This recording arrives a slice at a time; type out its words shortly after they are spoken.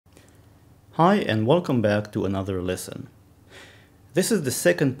Hi and welcome back to another lesson. This is the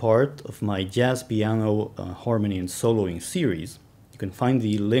second part of my jazz piano harmony and soloing series. You can find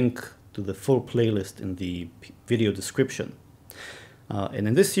the link to the full playlist in the video description. And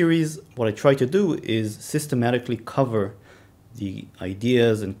in this series, what I try to do is systematically cover the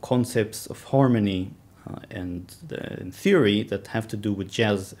ideas and concepts of harmony and theory that have to do with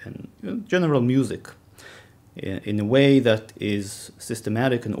jazz and general music in a way that is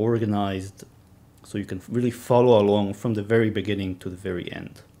systematic and organized, so you can really follow along from the very beginning to the very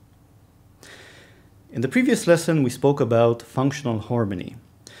end. In the previous lesson, we spoke about functional harmony.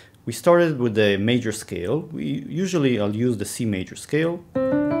 We started with the major scale. I'll use the C major scale.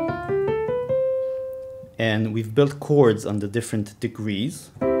 And we've built chords on the different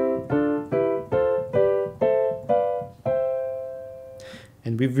degrees.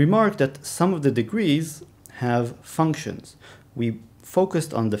 And we've remarked that some of the degrees have functions. We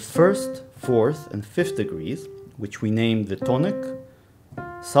focused on the first, fourth, and fifth degrees, which we named the tonic,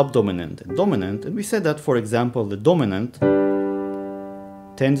 subdominant, and dominant. And we said that, for example, the dominant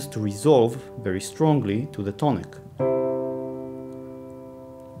tends to resolve very strongly to the tonic,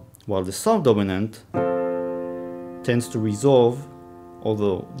 while the subdominant tends to resolve,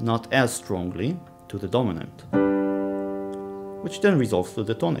 although not as strongly, to the dominant, which then resolves to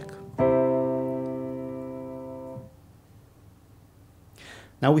the tonic.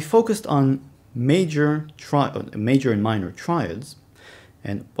 Now we focused on major and minor triads,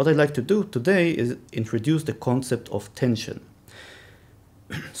 and what I'd like to do today is introduce the concept of tension.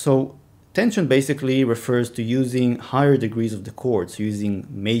 So tension basically refers to using higher degrees of the chords, using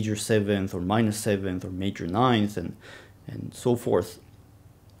major seventh or minor seventh or major ninth and so forth.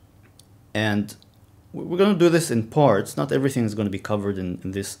 And we're going to do this in parts. Not everything is going to be covered in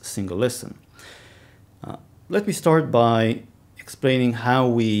this single lesson. Let me start by explaining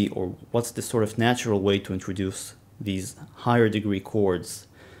what's the sort of natural way to introduce these higher degree chords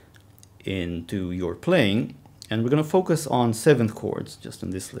into your playing. And we're going to focus on seventh chords just in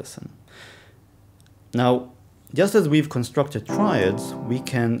this lesson. Now, just as we've constructed triads, we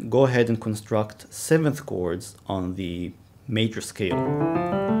can go ahead and construct seventh chords on the major scale.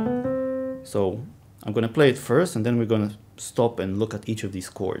 So I'm going to play it first, and then we're going to stop and look at each of these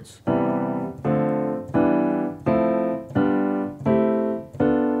chords.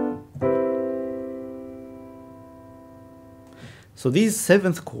 So these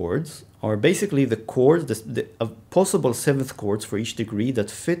seventh chords are basically the chords, the possible seventh chords for each degree that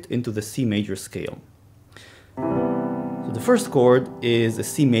fit into the C major scale. So the first chord is a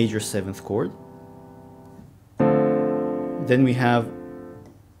C major seventh chord. Then we have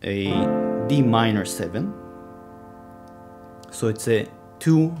a D minor 7. So it's a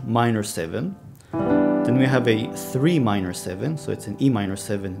 2 minor 7. Then we have a 3 minor 7. So it's an E minor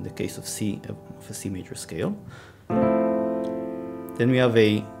 7 in the case of a C major scale. Then we have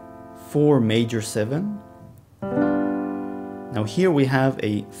a 4 major 7. Now here we have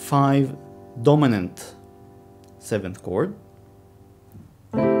a 5 dominant 7th chord,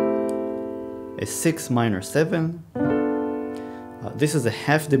 a 6 minor 7. This is a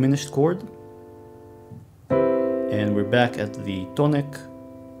half diminished chord, and we're back at the tonic,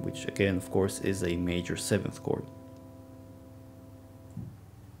 which again, of course, is a major 7th chord.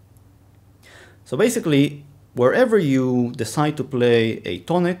 So basically, wherever you decide to play a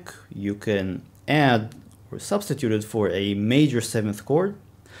tonic, you can add or substitute it for a major 7th chord.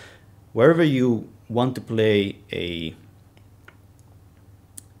 Wherever you want to play a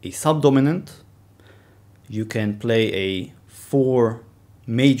subdominant, you can play a 4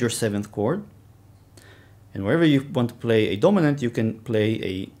 major 7th chord. And wherever you want to play a dominant, you can play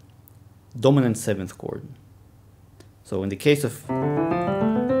a dominant 7th chord. So in the case of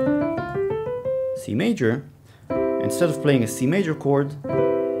C major, instead of playing a C major chord,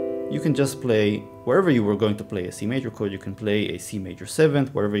 you can just play, wherever you were going to play a C major chord, you can play a C major 7th.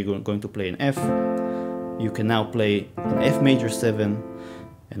 Wherever you're going to play an F, you can now play an F major 7.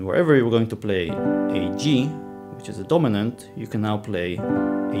 And wherever you're going to play a G, which is a dominant, you can now play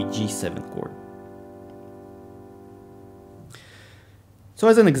a G 7th chord. So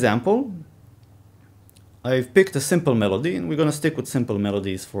as an example, I've picked a simple melody, and we're going to stick with simple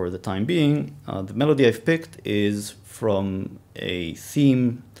melodies for the time being. The melody I've picked is from a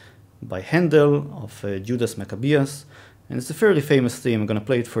theme by Handel of Judas Maccabeus, and it's a fairly famous theme. I'm going to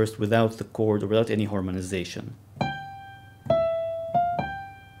play it first without the chord or without any harmonization.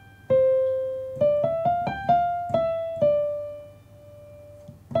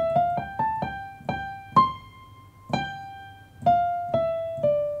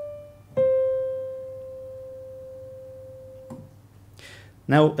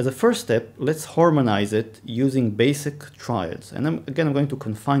 Now, as a first step, let's harmonize it using basic triads. And I'm going to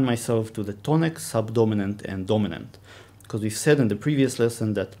confine myself to the tonic, subdominant, and dominant, because we said in the previous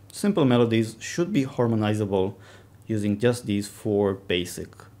lesson that simple melodies should be harmonizable using just these 4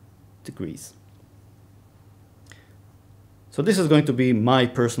 basic degrees. So this is going to be my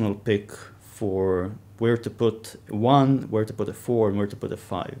personal pick for where to put 1, where to put a 4, and where to put a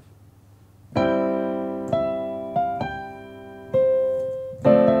 5.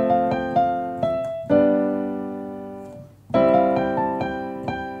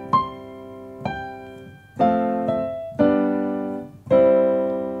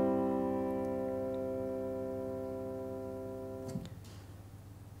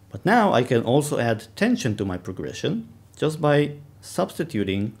 But now I can also add tension to my progression just by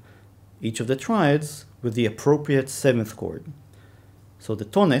substituting each of the triads with the appropriate 7th chord. So the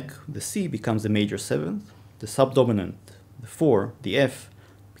tonic, the C, becomes a major 7th, the subdominant, the 4, the F,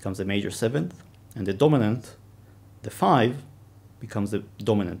 becomes a major 7th, and the dominant, the 5, becomes the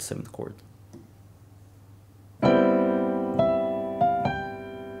dominant 7th chord.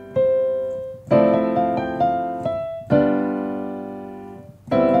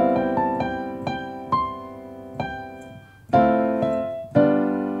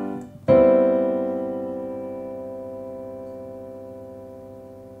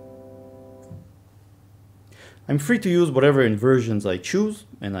 I'm free to use whatever inversions I choose,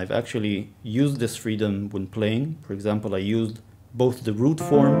 and I've actually used this freedom when playing. For example, I used both the root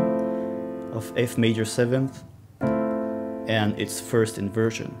form of F major 7th and its first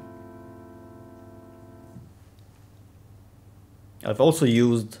inversion. I've also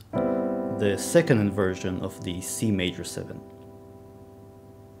used the second inversion of the C major 7.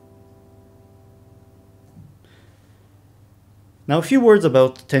 Now, a few words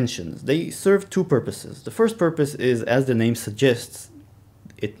about tensions. They serve 2 purposes. The first purpose is, as the name suggests,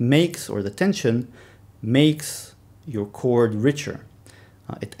 it makes, or the tension makes your chord richer.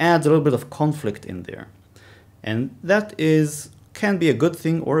 It adds a little bit of conflict in there. And that can be a good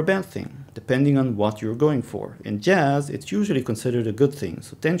thing or a bad thing, depending on what you're going for. In jazz, it's usually considered a good thing.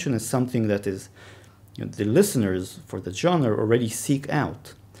 So tension is something that is, the listeners for the genre already seek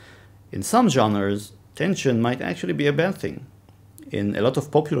out. In some genres, tension might actually be a bad thing. In a lot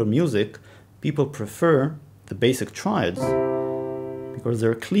of popular music, people prefer the basic triads because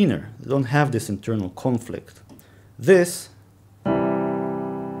they're cleaner. They don't have this internal conflict. This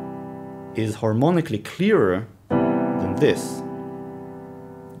is harmonically clearer than this.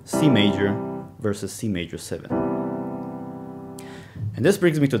 C major versus C major 7. And this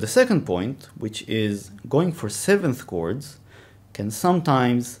brings me to the second point, which is going for 7th chords can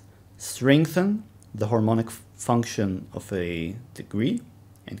sometimes strengthen the harmonic function of a degree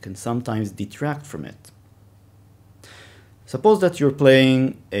and can sometimes detract from it. Suppose that you're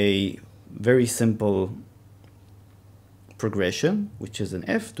playing a very simple progression, which is an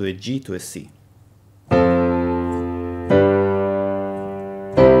F to a G to a C.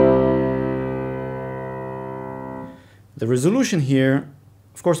 The resolution here,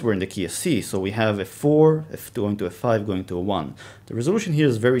 of course we're in the key of C, so we have a 4, F going to a 5, going to a 1. The resolution here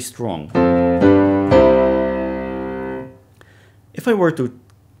is very strong. If I were to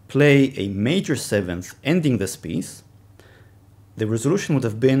play a major 7th ending this piece, the resolution would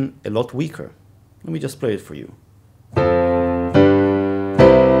have been a lot weaker. Let me just play it for you.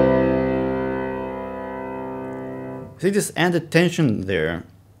 See, this added tension there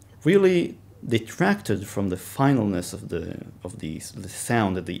really detracted from the finalness of the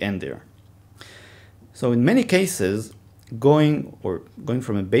sound at the end there. So in many cases, going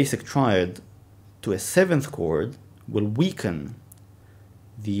from a basic triad to a 7th chord will weaken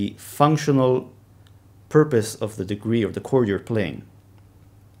the functional purpose of the degree of the chord you're playing.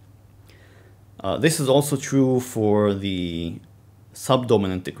 This is also true for the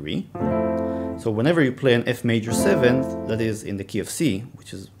subdominant degree. So whenever you play an F major 7th, that is in the key of C,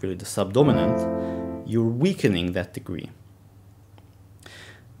 which is really the subdominant, you're weakening that degree.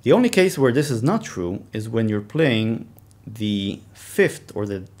 The only case where this is not true is when you're playing the 5th or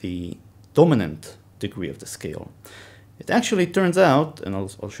the dominant degree of the scale. It actually turns out, and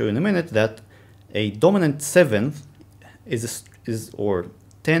I'll show you in a minute, that a dominant 7th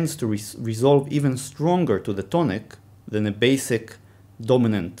tends to resolve even stronger to the tonic than a basic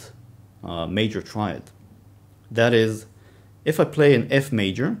dominant major triad. That is, if I play an F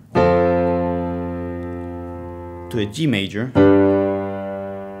major to a G major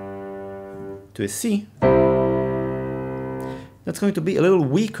to a C, that's going to be a little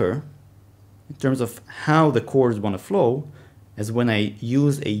weaker in terms of how the chords want to flow, as when I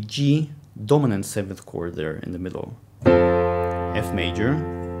use a G dominant 7th chord there in the middle. F major,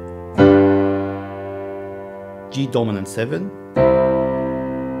 G dominant 7,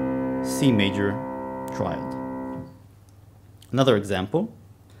 C major triad. Another example,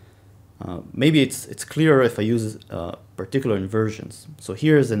 maybe it's clearer if I use particular inversions. So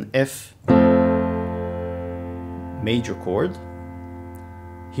here's an F major chord.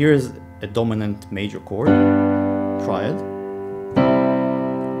 Here's a dominant major chord, triad,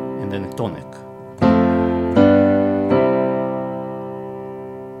 and then a tonic.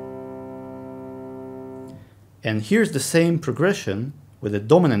 And here's the same progression with a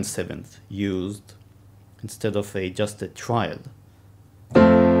dominant 7th used instead of just a triad.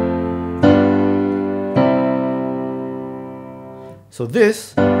 So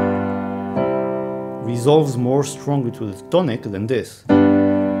this resolves more strongly to the tonic than this.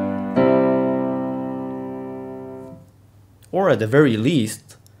 Or at the very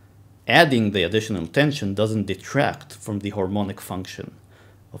least, adding the additional tension doesn't detract from the harmonic function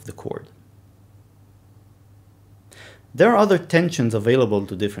of the chord. There are other tensions available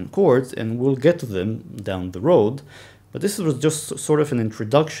to different chords, and we'll get to them down the road, but this was just sort of an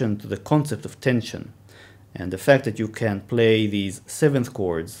introduction to the concept of tension and the fact that you can play these 7th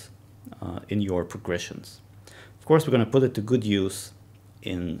chords in your progressions. Of course, we're going to put it to good use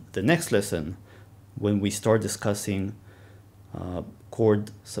in the next lesson when we start discussing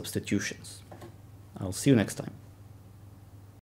chord substitutions. I'll see you next time.